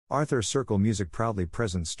Arthur Circle Music proudly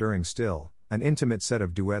presents Stirring Still, an intimate set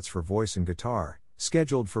of duets for voice and guitar,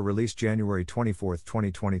 scheduled for release January 24,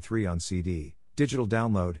 2023 on CD, digital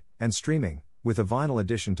download, and streaming, with a vinyl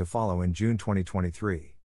edition to follow in June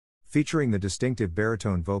 2023. Featuring the distinctive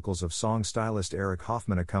baritone vocals of song stylist Eric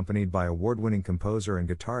Hoffman accompanied by award-winning composer and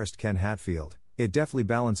guitarist Ken Hatfield, it deftly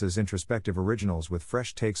balances introspective originals with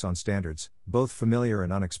fresh takes on standards, both familiar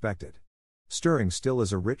and unexpected. Stirring Still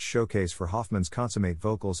is a rich showcase for Hoffman's consummate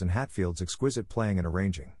vocals and Hatfield's exquisite playing and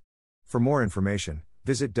arranging. For more information,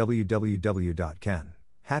 visit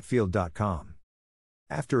www.kenhatfield.com.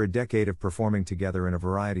 After a decade of performing together in a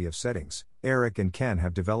variety of settings, Eric and Ken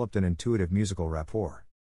have developed an intuitive musical rapport.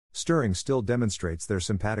 Stirring Still demonstrates their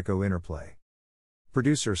simpatico interplay.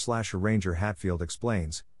 Producer/arranger Hatfield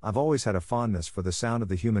explains, "I've always had a fondness for the sound of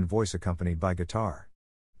the human voice accompanied by guitar.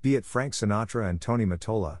 Be it Frank Sinatra and Tony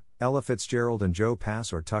Mottola, Ella Fitzgerald and Joe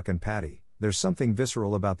Pass, or Tuck and Patty, there's something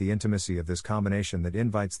visceral about the intimacy of this combination that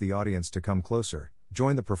invites the audience to come closer,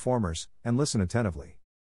 join the performers, and listen attentively."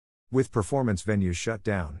 With performance venues shut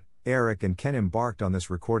down, Eric and Ken embarked on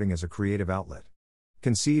this recording as a creative outlet.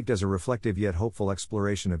 Conceived as a reflective yet hopeful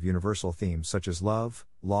exploration of universal themes such as love,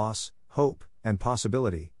 loss, hope, and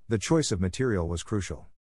possibility, the choice of material was crucial.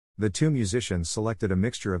 The two musicians selected a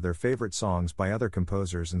mixture of their favorite songs by other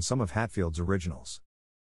composers and some of Hatfield's originals.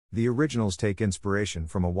 The originals take inspiration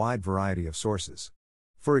from a wide variety of sources.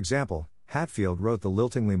 For example, Hatfield wrote the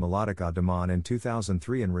liltingly melodic A Demon in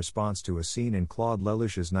 2003 in response to a scene in Claude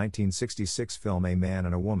Lelouch's 1966 film A Man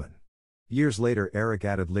and a Woman. Years later, Eric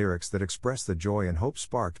added lyrics that express the joy and hope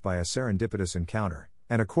sparked by a serendipitous encounter,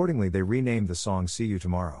 and accordingly they renamed the song See You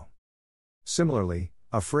Tomorrow. Similarly,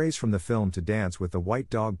 a phrase from the film To Dance with the White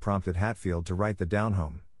Dog prompted Hatfield to write the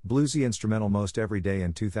down-home, bluesy instrumental Most Every Day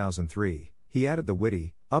in 2003. He added the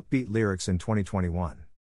witty, upbeat lyrics in 2021.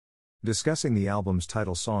 Discussing the album's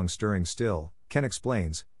title song Stirring Still, Ken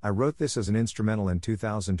explains, "I wrote this as an instrumental in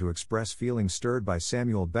 2000 to express feelings stirred by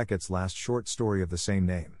Samuel Beckett's last short story of the same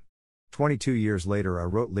name. 22 years later I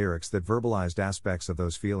wrote lyrics that verbalized aspects of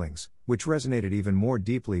those feelings, which resonated even more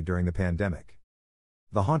deeply during the pandemic."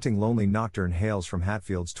 The Haunting Lonely Nocturne hails from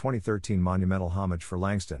Hatfield's 2013 monumental Homage for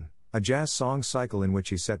Langston, a jazz song cycle in which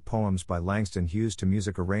he set poems by Langston Hughes to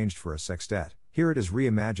music arranged for a sextet. Here it is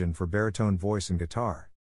reimagined for baritone voice and guitar.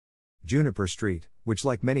 Juniper Street, which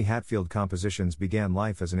like many Hatfield compositions began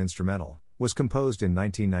life as an instrumental, was composed in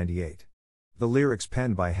 1998. The lyrics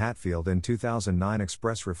penned by Hatfield in 2009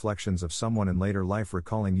 express reflections of someone in later life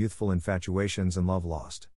recalling youthful infatuations and love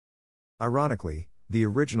lost. Ironically, the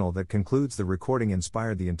original that concludes the recording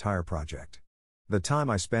inspired the entire project. The Time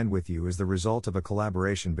I Spend With You is the result of a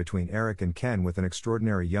collaboration between Eric and Ken with an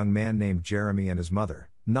extraordinary young man named Jeremy and his mother,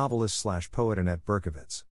 novelist/poet Annette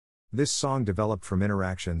Berkowitz. This song developed from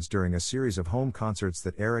interactions during a series of home concerts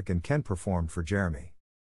that Eric and Ken performed for Jeremy.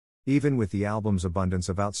 Even with the album's abundance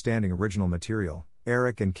of outstanding original material,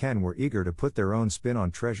 Eric and Ken were eager to put their own spin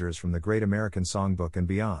on treasures from the Great American Songbook and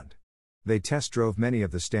beyond. They test drove many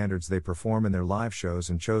of the standards they perform in their live shows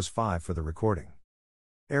and chose 5 for the recording.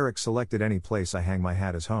 Eric selected Any Place I Hang My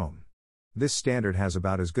Hat as home. This standard has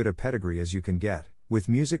about as good a pedigree as you can get, with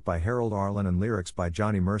music by Harold Arlen and lyrics by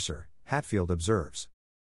Johnny Mercer, Hatfield observes.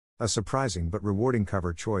 A surprising but rewarding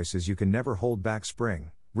cover choice is You Can Never Hold Back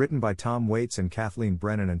Spring, written by Tom Waits and Kathleen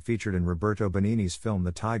Brennan and featured in Roberto Benigni's film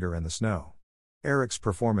The Tiger and the Snow. Eric's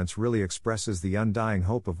performance really expresses the undying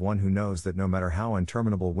hope of one who knows that no matter how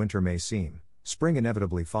interminable winter may seem, spring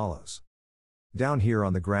inevitably follows. Down Here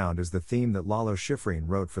on the Ground is the theme that Lalo Schifrin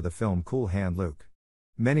wrote for the film Cool Hand Luke.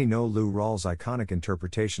 Many know Lou Rawls' iconic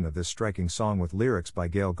interpretation of this striking song with lyrics by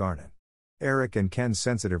Gail Garnett. Eric and Ken's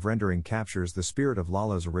sensitive rendering captures the spirit of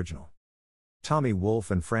Lalo's original. Tommy Wolfe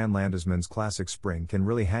and Fran Landesman's classic Spring Can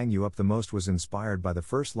Really Hang You Up the Most was inspired by the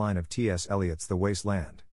first line of T.S. Eliot's The Waste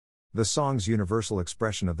Land. The song's universal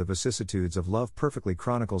expression of the vicissitudes of love perfectly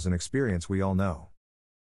chronicles an experience we all know.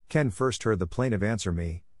 Ken first heard the plaintive Answer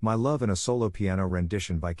Me, My Love in a solo piano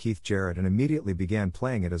rendition by Keith Jarrett and immediately began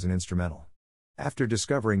playing it as an instrumental. After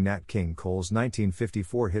discovering Nat King Cole's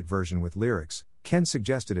 1954 hit version with lyrics, Ken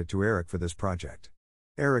suggested it to Eric for this project.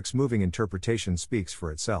 Eric's moving interpretation speaks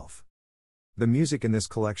for itself. The music in this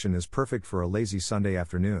collection is perfect for a lazy Sunday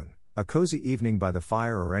afternoon, a cozy evening by the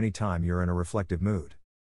fire, or any time you're in a reflective mood.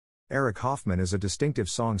 Eric Hoffman is a distinctive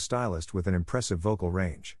song stylist with an impressive vocal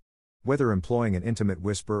range. Whether employing an intimate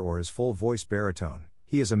whisper or his full-voice baritone,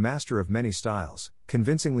 he is a master of many styles,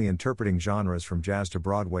 convincingly interpreting genres from jazz to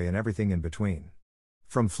Broadway and everything in between.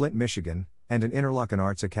 From Flint, Michigan, and an Interlochen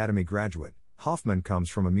Arts Academy graduate, Hoffman comes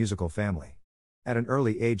from a musical family. At an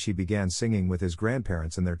early age he began singing with his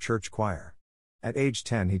grandparents in their church choir. At age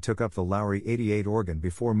 10 he took up the Lowrey 88 organ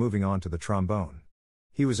before moving on to the trombone.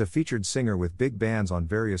 He was a featured singer with big bands on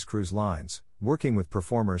various cruise lines, working with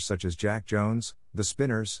performers such as Jack Jones, The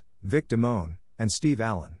Spinners, Vic Damone, and Steve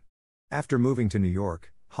Allen. After moving to New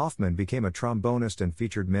York, Hoffman became a trombonist and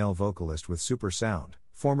featured male vocalist with Super Sound,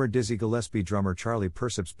 former Dizzy Gillespie drummer Charlie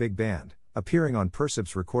Persip's big band, appearing on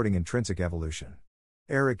Persip's recording Intrinsic Evolution.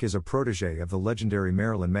 Eric is a protege of the legendary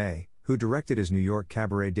Marilyn Maye, who directed his New York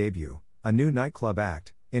cabaret debut, A New Nightclub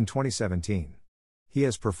Act, in 2017. He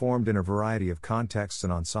has performed in a variety of contexts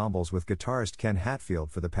and ensembles with guitarist Ken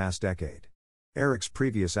Hatfield for the past decade. Eric's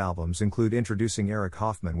previous albums include Introducing Eric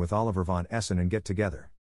Hoffman with Oliver Von Essen and Get Together.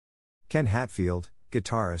 Ken Hatfield,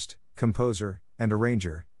 guitarist, composer, and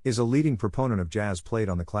arranger, is a leading proponent of jazz played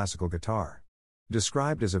on the classical guitar.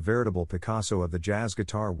 Described as a veritable Picasso of the jazz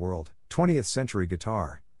guitar world, 20th century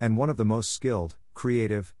guitar, and one of the most skilled,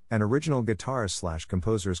 creative, and original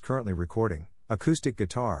guitarists/composers currently recording acoustic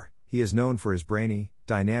guitar, he is known for his brainy,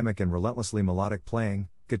 dynamic and relentlessly melodic playing,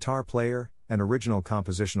 guitar player, and original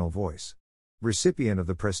compositional voice. Recipient of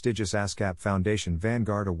the prestigious ASCAP Foundation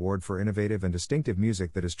Vanguard Award for Innovative and Distinctive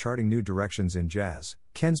Music that is charting new directions in jazz,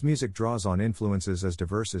 Ken's music draws on influences as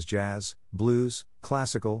diverse as jazz, blues,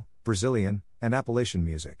 classical, Brazilian, and Appalachian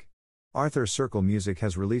music. Arthur Circle Music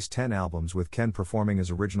has released 10 albums with Ken performing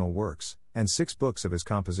his original works, and 6 books of his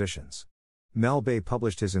compositions. Mel Bay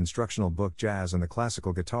published his instructional book Jazz and the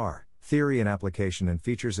Classical Guitar, Theory and Application, and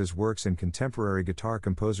features his works in Contemporary Guitar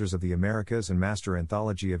Composers of the Americas and Master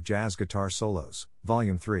Anthology of Jazz Guitar Solos,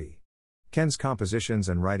 Volume 3. Ken's compositions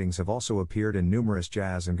and writings have also appeared in numerous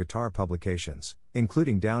jazz and guitar publications,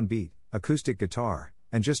 including Downbeat, Acoustic Guitar,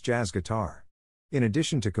 and Just Jazz Guitar. In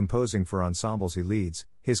addition to composing for ensembles he leads,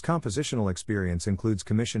 his compositional experience includes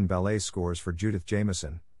commissioned ballet scores for Judith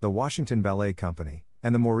Jamison, the Washington Ballet Company,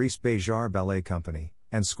 and the Maurice Béjart Ballet Company,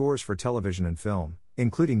 and scores for television and film,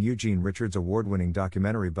 including Eugene Richards' award-winning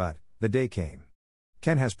documentary But the Day Came.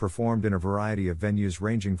 Ken has performed in a variety of venues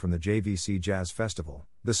ranging from the JVC Jazz Festival,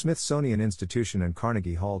 the Smithsonian Institution and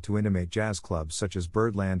Carnegie Hall to intimate jazz clubs such as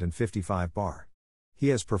Birdland and 55 Bar. He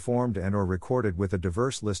has performed and/or recorded with a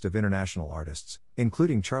diverse list of international artists,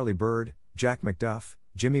 including Charlie Byrd, Jack McDuff,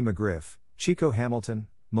 Jimmy McGriff, Chico Hamilton,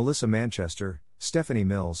 Melissa Manchester, Stephanie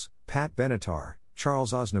Mills, Pat Benatar,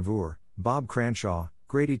 Charles Aznavour, Bob Cranshaw,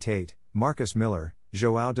 Grady Tate, Marcus Miller,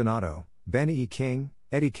 Joao Donato, Benny E. King,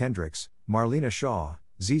 Eddie Kendricks, Marlena Shaw,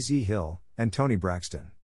 ZZ Hill, and Tony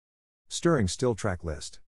Braxton. Stirring Still Track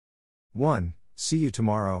List. 1. See You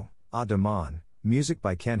Tomorrow, A Daman, music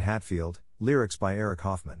by Ken Hatfield, lyrics by Eric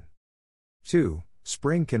Hoffman. 2.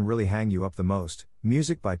 Spring Can Really Hang You Up the Most,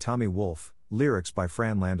 music by Tommy Wolfe, lyrics by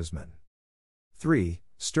Fran Landesman. 3.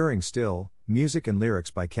 Stirring Still, music and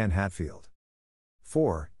lyrics by Ken Hatfield.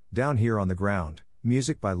 4. Down Here on the Ground,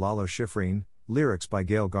 music by Lalo Schifrin, lyrics by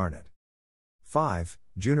Gail Garnett. 5.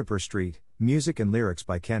 Juniper Street, music and lyrics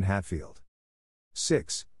by Ken Hatfield.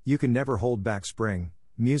 6. You Can Never Hold Back Spring,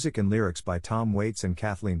 music and lyrics by Tom Waits and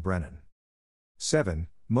Kathleen Brennan. 7.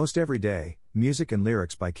 Most Every Day, music and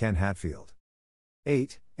lyrics by Ken Hatfield.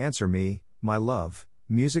 8. Answer Me, My Love,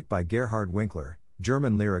 music by Gerhard Winkler,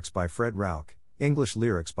 German lyrics by Fred Rauch, English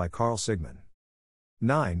lyrics by Carl Sigman.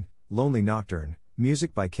 9. Lonely Nocturne,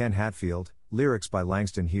 music by Ken Hatfield, lyrics by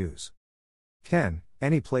Langston Hughes. 10.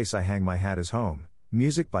 Any Place I Hang My Hat Is Home,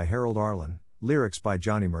 music by Harold Arlen, lyrics by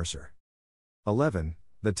Johnny Mercer. 11.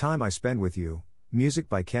 The Time I Spend With You, music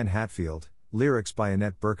by Ken Hatfield, lyrics by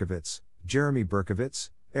Annette Berkovitz, Jeremy Berkovitz,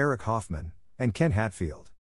 Eric Hoffman, and Ken Hatfield.